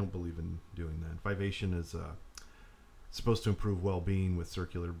 which I don't believe in doing that. Vivation is supposed to improve well-being with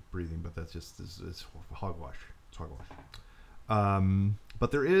circular breathing, but that's just it's hogwash. It's hogwash.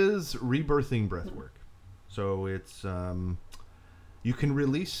 But there is rebirthing breath work. So it's you can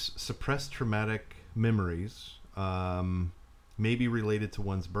release suppressed traumatic memories, maybe related to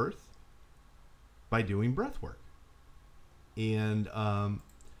one's birth, by doing breath work. And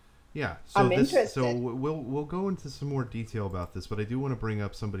yeah, so I'm interested. So we'll go into some more detail about this, but I do want to bring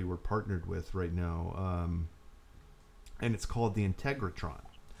up somebody we're partnered with right now, and it's called the Integratron.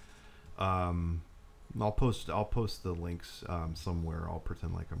 I'll post the links somewhere. I'll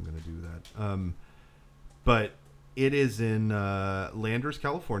pretend like I'm going to do that. But it is in Landers,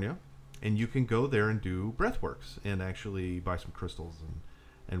 California, and you can go there and do breathworks and actually buy some crystals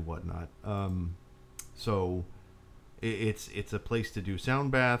and whatnot. So it's a place to do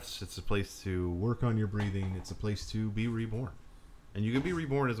sound baths. It's a place to work on your breathing. It's a place to be reborn, and you can be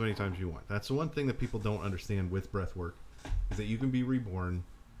reborn as many times as you want. That's the one thing that people don't understand with breathwork, is that you can be reborn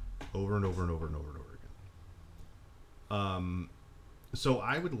over and over and over and over and over again. So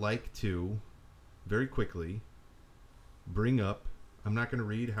I would like to very quickly bring up, I'm not going to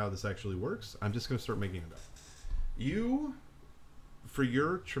read how this actually works. I'm just going to start making it up. You, for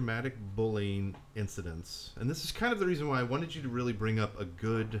your traumatic bullying incidents, and this is kind of the reason why I wanted you to really bring up a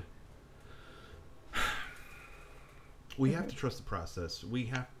good... We have to trust the process.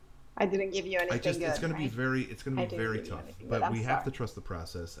 I didn't give you anything good, it's going to right? it's going to be very tough. But we have to trust the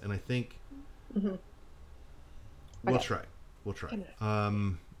process, and I think we'll try. We'll try.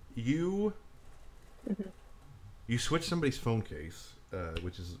 You switch somebody's phone case,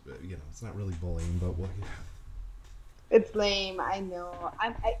 which is, it's not really bullying, but what? It's lame. I know.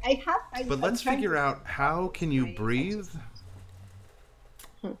 But let's figure out, how can you breathe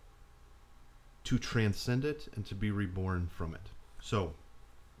to transcend it and to be reborn from it. So,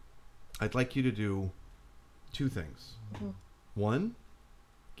 I'd like you to do two things. One,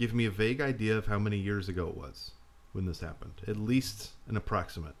 give me a vague idea of how many years ago it was when this happened. At least an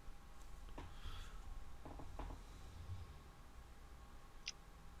approximate.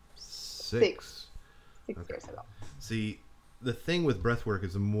 6 years ago. See, the thing with breath work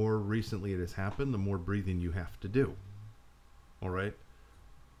is the more recently it has happened, the more breathing you have to do. All right?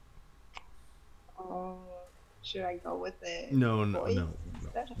 Should I go with the No.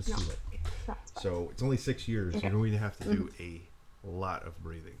 It's too late. So it's only 6 years. Okay. You're going to have to do a lot of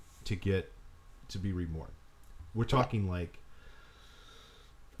breathing to get to be reborn. We're talking like,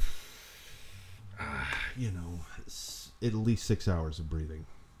 at least 6 hours of breathing.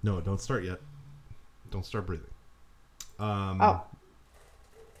 No, don't start yet. Don't start breathing. I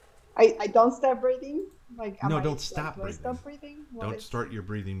don't start breathing? Don't stop breathing. Stop breathing? Don't start your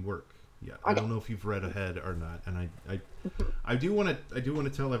breathing work yet. Okay. I don't know if you've read ahead or not, and I do want to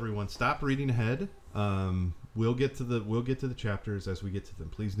tell everyone, stop reading ahead. We'll get to the chapters as we get to them.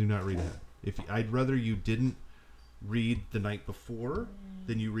 Please do not read ahead. I'd rather you didn't read the night before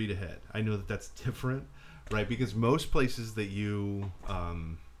than you read ahead. I know that that's different, right? Because most places that you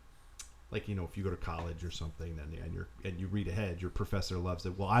if you go to college or something and you read ahead, your professor loves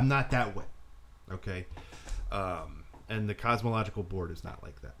it. Well, I'm not that way. Okay? And the Cosmological Board is not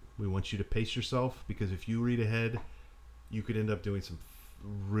like that. We want you to pace yourself, because if you read ahead, you could end up doing some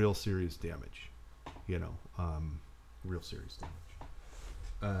real serious damage. Real serious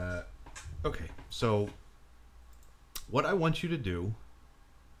damage. Okay, so what I want you to do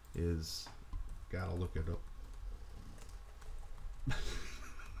is, gotta look it up.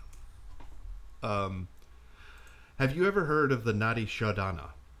 Have you ever heard of the Nadi Shodhana?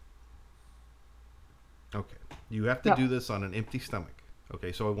 Okay, you have to do this on an empty stomach.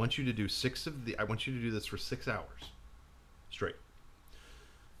 Okay, so I want you to do I want you to do this for 6 hours straight.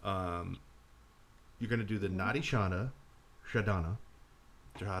 You're going to do the Nadi Shodhana, the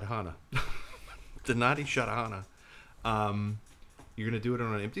Nadi Shodhana. You're going to do it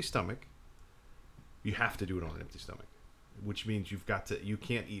on an empty stomach. You have to do it on an empty stomach, which means you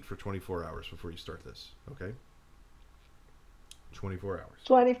can't eat for 24 hours before you start this. Okay, 24 hours.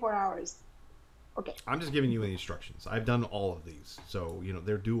 24 hours. Okay. I'm just giving you the instructions. I've done all of these, so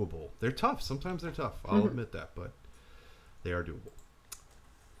they're doable. They're tough. Sometimes they're tough. I'll admit that, but they are doable.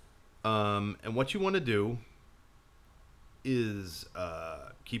 And what you want to do is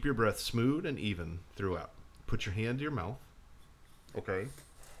keep your breath smooth and even throughout. Put your hand to your mouth, okay?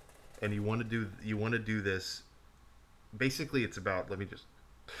 And you want to do this. Basically, it's about. Let me just.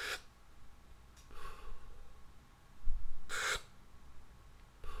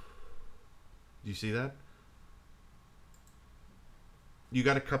 Do you see that? You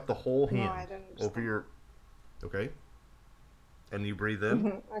got to cup the whole hand No, I don't understand. over your. Okay. And you breathe in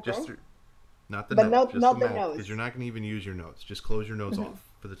Okay. just through, not the But nose, just not the the mouth, nose. because you're not going to even use your nose. Just close your nose off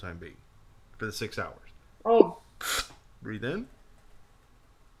for the time being, for the 6 hours. Oh, Breathe in.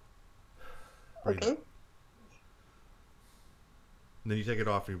 Breathe okay. out. And then you take it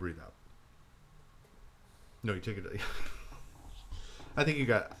off and you breathe out. No, you take it. I think you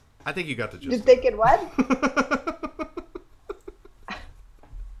got the gist. You take it what?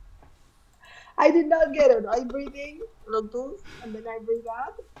 I did not get it. I breathing, Lotus, and then I breathe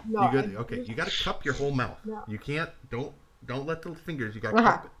out. No. Okay, you got to cup your whole mouth. No. You can't. Don't let the fingers. You got to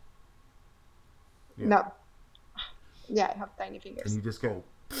Uh-huh. cup it. Yeah. No. Yeah, I have tiny And fingers. you just go.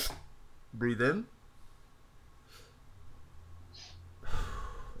 Breathe in.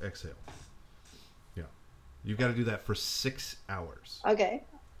 Exhale. Yeah. You've got to do that for 6 hours. Okay.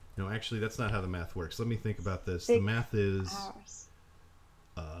 No, actually, that's not how the math works. Let me think about this. 6 The math is hours.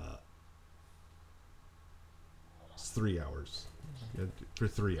 it's 3 hours. For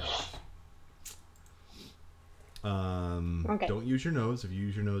 3 hours. Okay. Don't use your nose. If you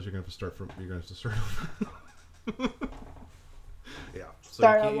use your nose, you're gonna have to start over. Yeah. So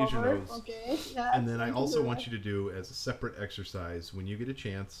Start you can't all use your over. nose. Okay. Yeah, And then I can also do want that. you to do as a separate exercise when you get a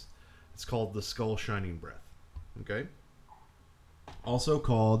chance. It's called the skull shining breath. Okay. Also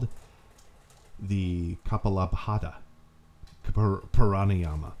called the Kapalabhata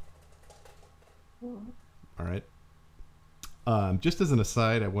Pranayama. All right. Just as an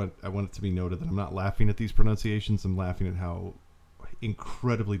aside, I want it to be noted that I'm not laughing at these pronunciations. I'm laughing at how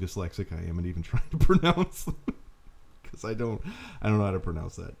incredibly dyslexic I am and even trying to pronounce them. Because I don't know how to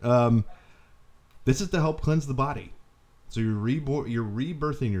pronounce that. This is to help cleanse the body. So you're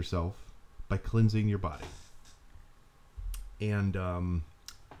rebirthing yourself by cleansing your body. And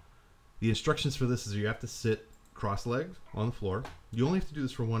the instructions for this is you have to sit cross-legged on the floor. You only have to do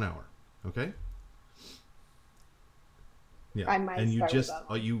this for 1 hour. Okay? Yeah. I might And you start with just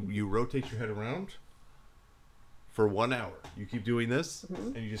that. you rotate your head around for 1 hour. You keep doing this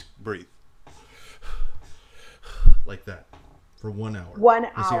and you just breathe. Like that for 1 hour. 1 You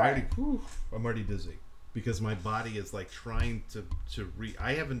see, hour. I'm already dizzy because my body is like trying to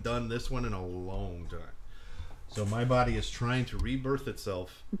I haven't done this one in a long time. So my body is trying to rebirth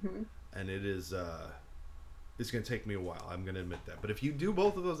itself, and it is it's going to take me a while. I'm going to admit that. But if you do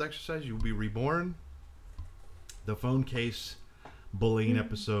both of those exercises, you'll be reborn. The phone case bullying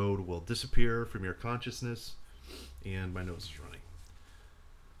episode will disappear from your consciousness, and my nose is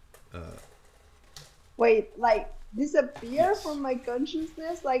running. Wait, like disappear Yes. from my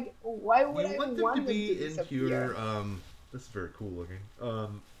consciousness? Like, why would I You want them want to them be to in disappear? your this is very cool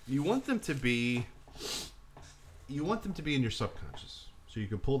looking. You want them to be in your subconscious, so you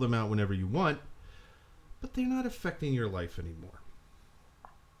can pull them out whenever you want, but they're not affecting your life anymore.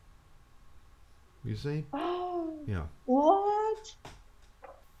 You see? Oh, Yeah, what?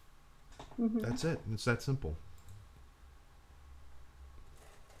 that's it. It's that simple.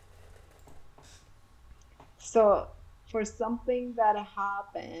 So, for something that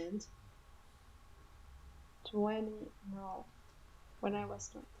happened 20, no, when I was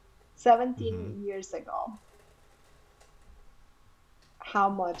 20, 17 years ago, how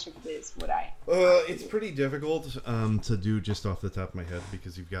much of this would I? It's pretty difficult to do just off the top of my head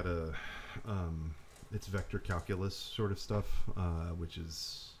because you've got to, it's vector calculus sort of stuff, which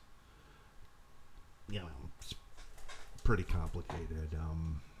is, it's pretty complicated.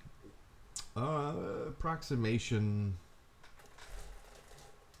 Approximation,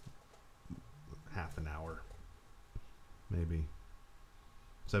 half an hour, maybe.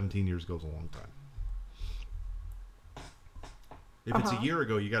 17 years goes a long time. If it's a year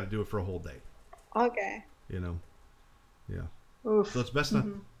ago, you got to do it for a whole day. Okay. Yeah. Oof. So it's best not.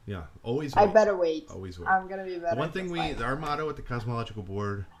 Yeah, always. I Wait. better wait. Always wait. I'm gonna be better. The one thing just our motto at the Cosmological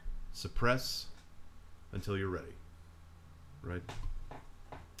Board: suppress until you're ready. Right.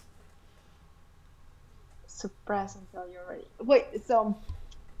 suppress until you're ready. Wait, so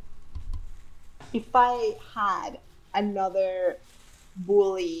if I had another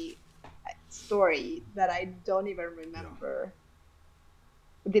bully story that I don't even remember,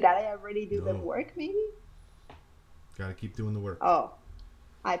 Did I already do the No, work, maybe? gotta keep doing the work. Oh,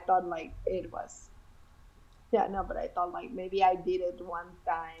 I thought like it was. Yeah, no, but I thought like maybe I did it one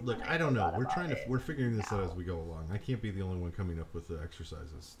time Look, and I I don't know. forgot about it. We're figuring this out as No. we go along. I can't be the only one coming up with the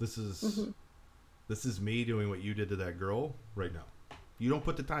exercises. Hmm. This is me doing what you did to that girl right now. You don't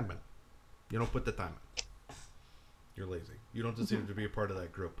put the time in. You don't put the time in. You're lazy. You don't Hmm. deserve to be a part of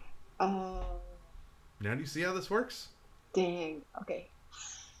that group. Oh, Now do you see how this works? dang. Okay.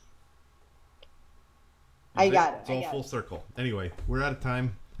 You I see? got it. It's I all got full it. circle. Anyway, we're out of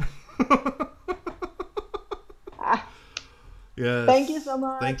time. Ah, thank you so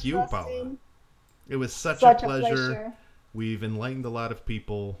Yes. Thank much, you, Paula. Rustin. It was such a Such a pleasure. pleasure. We've enlightened a lot of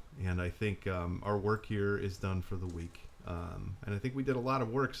people, and I think our work here is done for the week. And I think we did a lot of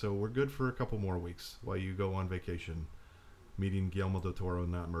work, so we're good for a couple more weeks while you go on vacation, meeting Guillermo del Toro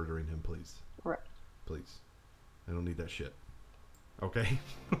and not murdering him, please. Right. Please. I don't need that shit. Okay?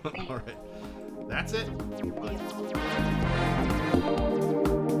 All right. That's it. Goodbye.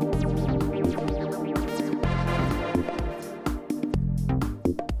 Deal.